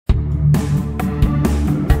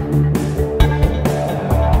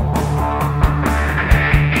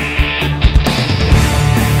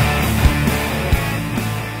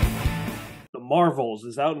Marvels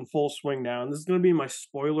is out in full swing now, and this is going to be my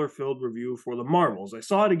spoiler-filled review for the Marvels. I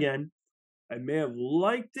saw it again. I may have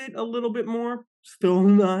liked it a little bit more. Still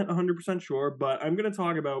not 100% sure, but I'm going to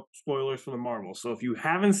talk about spoilers for the Marvels. So if you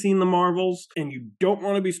haven't seen the Marvels and you don't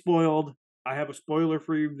want to be spoiled, I have a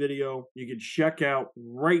spoiler-free video you can check out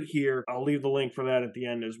right here. I'll leave the link for that at the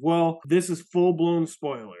end as well. This is full-blown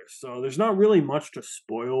spoilers, so there's not really much to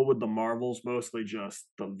spoil with the Marvels, mostly just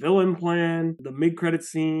the villain plan, the mid-credit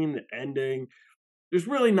scene, the ending. There's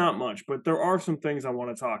really not much, but there are some things I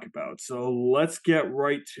want to talk about, so let's get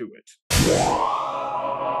right to it.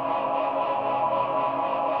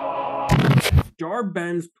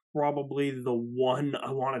 Dar-Benn's probably the one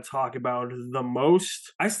I want to talk about the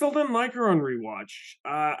most. I still didn't like her on rewatch.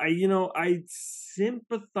 I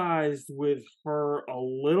sympathized with her a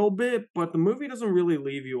little bit, but the movie doesn't really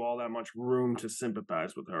leave you all that much room to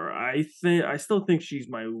sympathize with her. I still think she's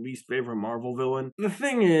my least favorite Marvel villain. The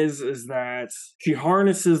thing is that she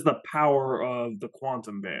harnesses the power of the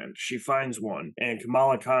quantum band. She finds one, and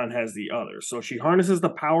Kamala Khan has the other. So she harnesses the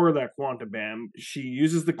power of that quantum band. She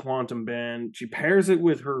uses the quantum band. She pairs it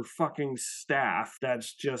with her fucking staff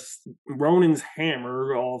that's just Ronin's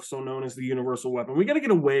hammer, also known as the universal weapon. We gotta get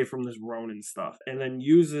away from this Ronin stuff. And then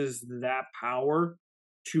uses that power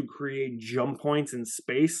to create jump points in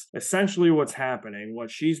space. Essentially what's happening, what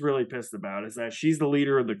she's really pissed about, is that she's the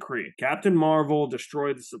leader of the Kree. Captain Marvel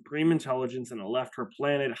destroyed the Supreme Intelligence and left her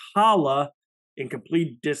planet Hala in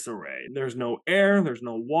complete disarray. There's no air, there's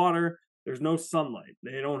no water, there's no sunlight.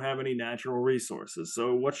 They don't have any natural resources.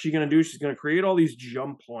 So what's she going to do? She's going to create all these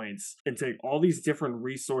jump points and take all these different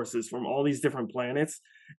resources from all these different planets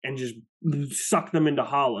and just suck them into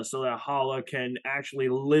Hala so that Hala can actually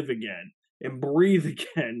live again and breathe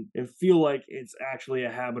again and feel like it's actually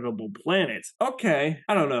a habitable planet. Okay,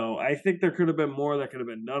 I don't know. I think there could have been more that could have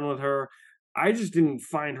been done with her. I just didn't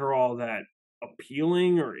find her all that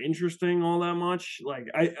appealing or interesting all that much. Like,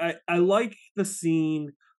 I like the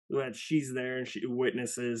scene that she's there and she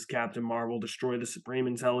witnesses Captain Marvel destroy the Supreme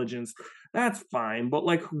Intelligence. That's fine, but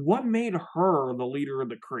like, what made her the leader of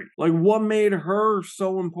the Kree? Like, what made her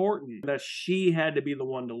so important that she had to be the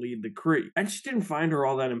one to lead the Kree? I just didn't find her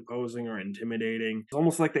all that imposing or intimidating. It's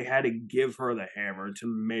almost like they had to give her the hammer to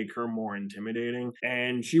make her more intimidating,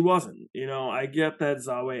 and she wasn't. You know, I get that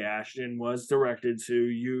Zawe Ashton was directed to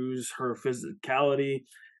use her physicality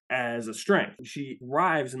as a strength. She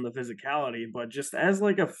thrives in the physicality, but just as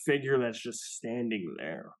like a figure that's just standing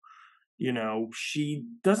there. You know, she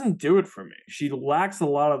doesn't do it for me. She lacks a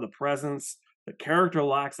lot of the presence. The character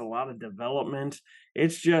lacks a lot of development.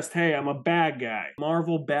 It's just, hey, I'm a bad guy.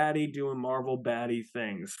 Marvel baddie doing Marvel baddie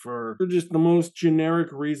things for just the most generic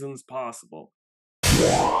reasons possible.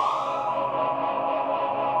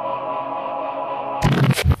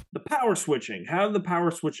 The power switching. How did the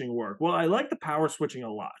power switching work? Well, I like the power switching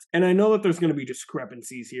a lot. And I know that there's going to be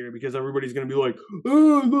discrepancies here because everybody's going to be like,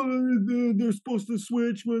 oh, they're supposed to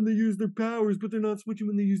switch when they use their powers, but they're not switching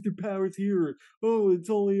when they use their powers here. Oh, it's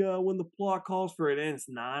only when the plot calls for it, and it's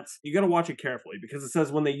not. You got to watch it carefully because it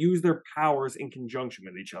says when they use their powers in conjunction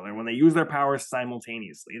with each other, when they use their powers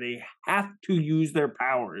simultaneously, they have to use their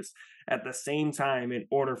powers at the same time in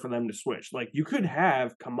order for them to switch. Like, you could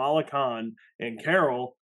have Kamala Khan and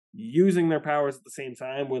Carol using their powers at the same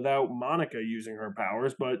time without Monica using her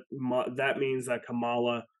powers, but that means that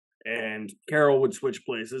Kamala and Carol would switch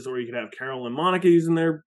places, or you could have Carol and Monica using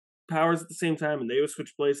their powers at the same time and they would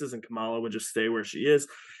switch places and Kamala would just stay where she is.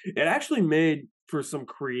 It actually made for some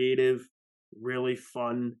creative, really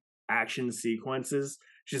fun action sequences.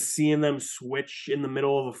 Just seeing them switch in the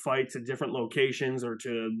middle of a fight to different locations or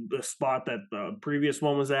to the spot that the previous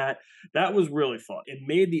one was at, that was really fun. It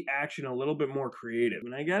made the action a little bit more creative,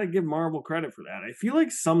 and I gotta give Marvel credit for that. I feel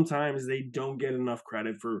like sometimes they don't get enough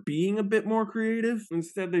credit for being a bit more creative.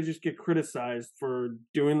 Instead, they just get criticized for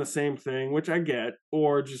doing the same thing, which I get,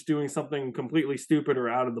 or just doing something completely stupid or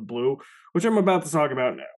out of the blue, which I'm about to talk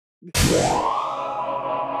about now.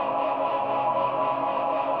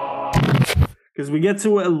 Because we get to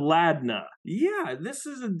Aladna. Yeah, this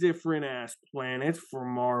is a different-ass planet for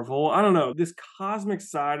Marvel. I don't know, this cosmic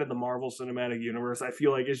side of the Marvel Cinematic Universe, I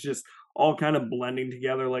feel like it's just all kind of blending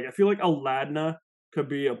together. Like, I feel like Aladna could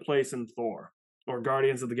be a place in Thor, or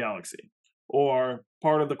Guardians of the Galaxy, or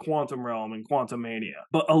part of the Quantum Realm in Quantumania.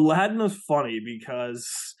 But Aladna's funny because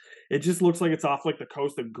it just looks like it's off like the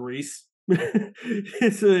coast of Greece.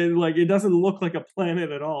 It's like, it doesn't look like a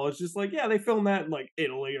planet at all. It's just like, yeah, they filmed that in like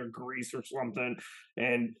Italy or Greece or something,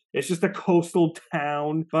 and it's just a coastal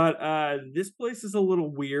town. But this place is a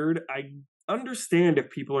little weird. I understand if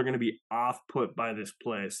people are going to be off-put by this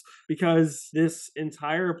place because this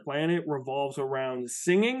entire planet revolves around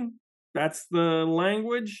singing That's the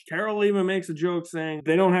language. Carol even makes a joke saying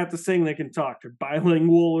they don't have to sing, they can talk. They're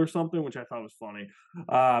bilingual or something, which I thought was funny.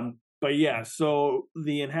 But yeah, so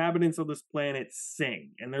the inhabitants of this planet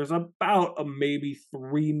sing, and there's about a maybe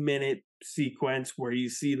 3 minute sequence where you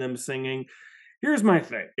see them singing. Here's my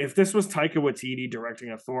thing. If this was Taika Waititi directing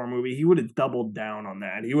a Thor movie, he would have doubled down on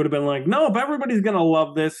that. He would have been like, no, but everybody's going to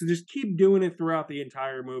love this. So just keep doing it throughout the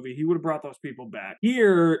entire movie. He would have brought those people back.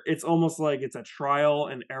 Here, it's almost like it's a trial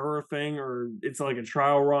and error thing, or it's like a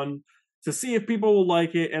trial run to see if people will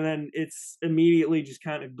like it, and then it's immediately just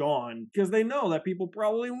kind of gone because they know that people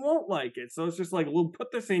probably won't like it. So it's just like, we'll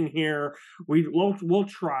put this in here, we'll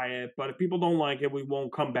try it, but if people don't like it, we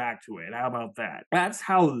won't come back to it. How about that? That's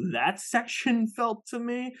how that section felt to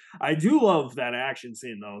me. I do love that action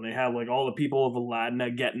scene though. They have like all the people of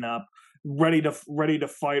Aladna getting up, ready to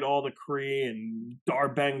fight all the Kree, and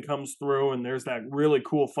Dar-Benn comes through, and there's that really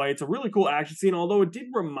cool fight. It's a really cool action scene, although it did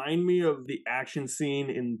remind me of the action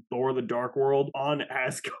scene in Thor the Dark World on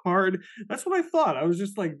Asgard. That's what I thought. I was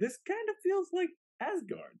just like, this kind of feels like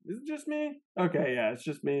Asgard. Is it just me? Okay, yeah, it's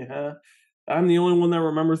just me, huh? I'm the only one that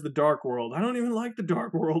remembers the Dark World. I don't even like the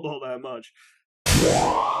Dark World all that much.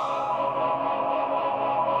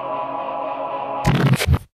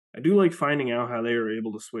 I do like finding out how they are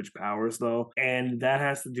able to switch powers, though, and that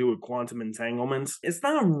has to do with quantum entanglements. It's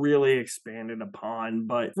not really expanded upon,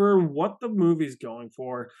 but for what the movie's going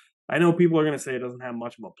for, I know people are going to say it doesn't have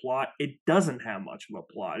much of a plot. It doesn't have much of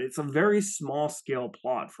a plot. It's a very small-scale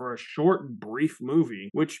plot for a short, brief movie,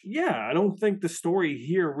 which, yeah, I don't think the story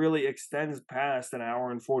here really extends past an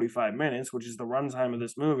hour and 45 minutes, which is the runtime of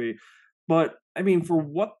this movie. But, I mean, for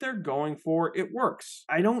what they're going for, it works.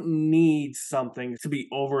 I don't need something to be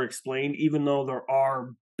over-explained, even though there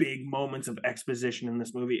are big moments of exposition in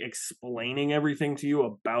this movie explaining everything to you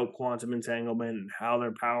about quantum entanglement and how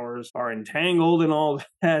their powers are entangled and all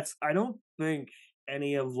that. I don't think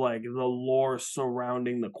any of like the lore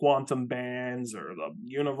surrounding the quantum bands or the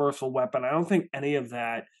universal weapon, I don't think any of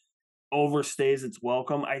that overstays its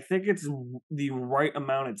welcome. I think it's the right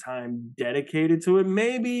amount of time dedicated to it.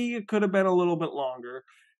 Maybe it could have been a little bit longer.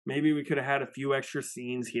 Maybe we could have had a few extra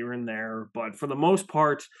scenes here and there, but for the most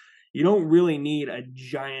part, you don't really need a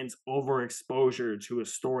giant overexposure to a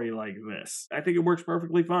story like this. I think it works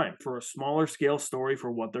perfectly fine for a smaller scale story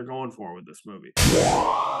for what they're going for with this movie.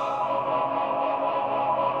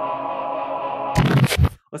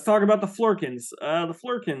 Let's talk about the Flerkens. The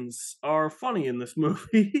Flerkens are funny in this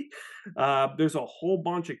movie. There's a whole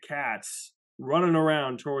bunch of cats running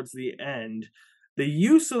around towards the end. The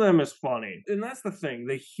use of them is funny. And that's the thing.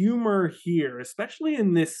 The humor here, especially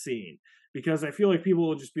in this scene, because I feel like people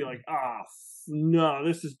will just be like, no,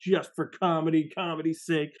 this is just for comedy's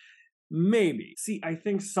sake. Maybe. See, I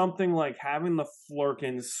think something like having the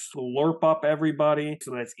Flerkens slurp up everybody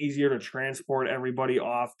so that it's easier to transport everybody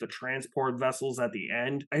off the transport vessels at the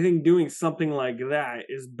end. I think doing something like that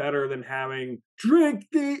is better than having drink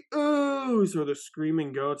the ooze or the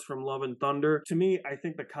screaming goats from Love and Thunder. To me, I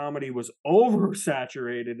think the comedy was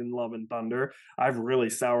oversaturated in Love and Thunder. I've really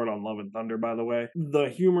soured on Love and Thunder, by the way. The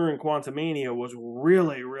humor in Quantumania was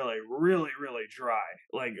really, really, really, really dry.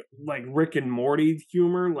 Like Rick and Morty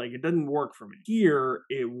humor, like it doesn't work for me. Here,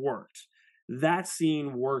 it worked. That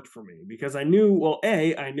scene worked for me because I knew, well,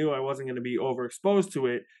 A, I knew I wasn't going to be overexposed to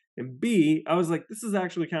it, and B, I was like, this is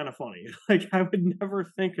actually kind of funny. Like, I would never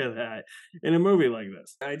think of that in a movie like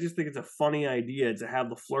this. I just think it's a funny idea to have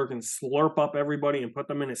the Flerkens slurp up everybody and put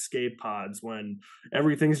them in escape pods when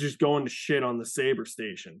everything's just going to shit on the Saber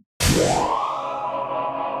Station.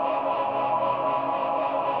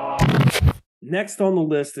 Next on the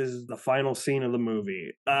list is the final scene of the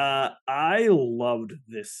movie. I loved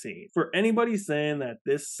this scene. For anybody saying that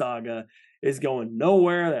this saga is going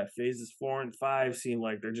nowhere, that phases 4 and 5 seem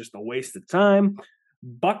like they're just a waste of time,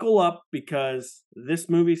 buckle up because this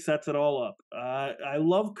movie sets it all up. I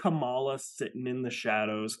love Kamala sitting in the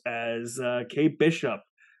shadows as Kate Bishop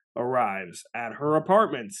arrives at her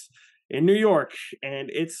apartments in New York, and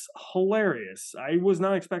it's hilarious. I was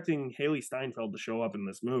not expecting Haley Steinfeld to show up in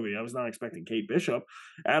this movie. I was not expecting Kate Bishop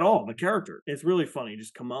at all, the character. It's really funny.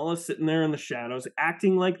 Just Kamala sitting there in the shadows,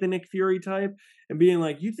 acting like the Nick Fury type, and being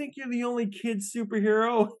like, you think you're the only kid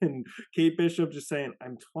superhero? And Kate Bishop just saying,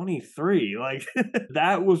 I'm 23. Like,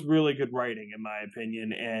 that was really good writing, in my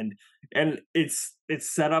opinion, and it's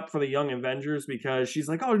set up for the Young Avengers because she's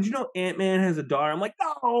like, oh, did you know Ant-Man has a daughter? I'm like,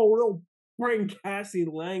 no, don't bring Cassie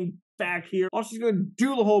Lang back here. All she's going to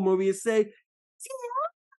do the whole movie is say, Dad.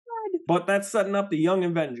 But that's setting up the Young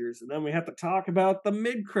Avengers. And then we have to talk about the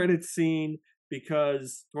mid-credits scene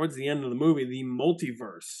because towards the end of the movie, the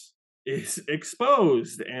multiverse is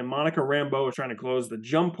exposed, and Monica Rambeau is trying to close the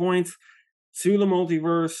jump point to the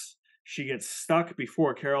multiverse. She gets stuck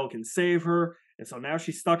before Carol can save her, and so now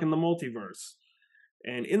she's stuck in the multiverse.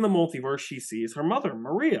 And in the multiverse, she sees her mother,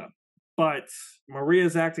 Maria. But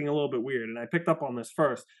Maria's acting a little bit weird, and I picked up on this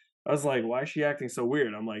first. I was like, why is she acting so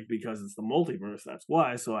weird? I'm like, because it's the multiverse, that's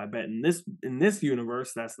why. So I bet in this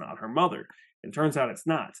universe, that's not her mother. And turns out it's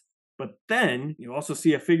not. But then you also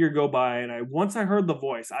see a figure go by, and once I heard the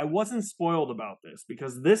voice, I wasn't spoiled about this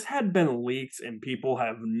because this had been leaked and people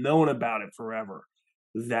have known about it forever.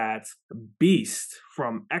 That Beast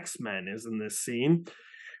from X-Men is in this scene.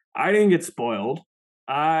 I didn't get spoiled.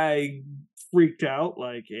 I freaked out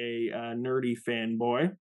like a nerdy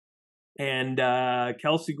fanboy. And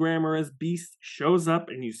Kelsey Grammer as Beast shows up,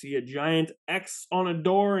 and you see a giant X on a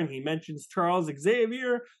door, and he mentions Charles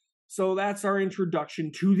Xavier. So that's our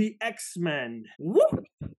introduction to the X-Men. Woo!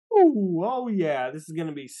 Oh yeah, this is going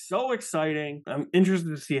to be so exciting. I'm interested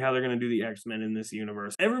to see how they're going to do the X-Men in this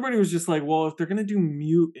universe. Everybody was just like, well, if they're going to do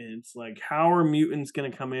mutants, like how are mutants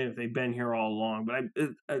going to come in if they've been here all along? But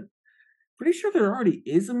I'm pretty sure there already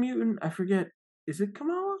is a mutant. I forget. Is it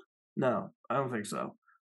Kamala? No, I don't think so.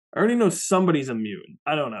 I already know somebody's a mutant.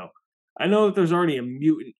 I don't know. I know that there's already a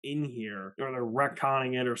mutant in here, or they're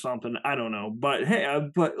retconning it or something. I don't know. But hey,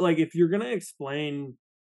 like if you're gonna explain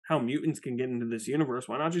how mutants can get into this universe,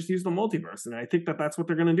 why not just use the multiverse? And I think that that's what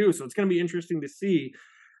they're gonna do. So it's gonna be interesting to see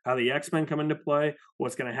how the X-Men come into play,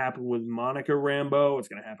 what's going to happen with Monica Rambeau, what's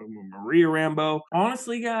going to happen with Maria Rambeau.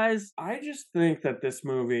 Honestly, guys, I just think that this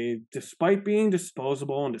movie, despite being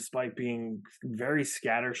disposable and despite being very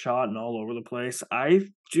scattershot and all over the place, I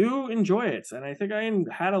do enjoy it. And I think I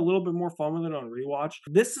had a little bit more fun with it on rewatch.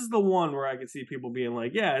 This is the one where I could see people being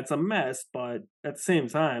like, yeah, it's a mess, but at the same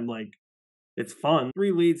time, like, it's fun.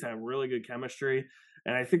 Three leads have really good chemistry.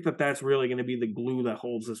 And I think that that's really going to be the glue that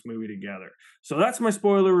holds this movie together. So that's my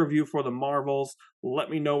spoiler review for the Marvels. Let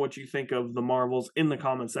me know what you think of the Marvels in the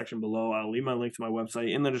comment section below. I'll leave my link to my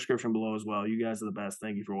website in the description below as well. You guys are the best.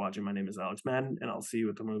 Thank you for watching. My name is Alex Madden, and I'll see you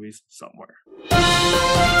at the movies somewhere.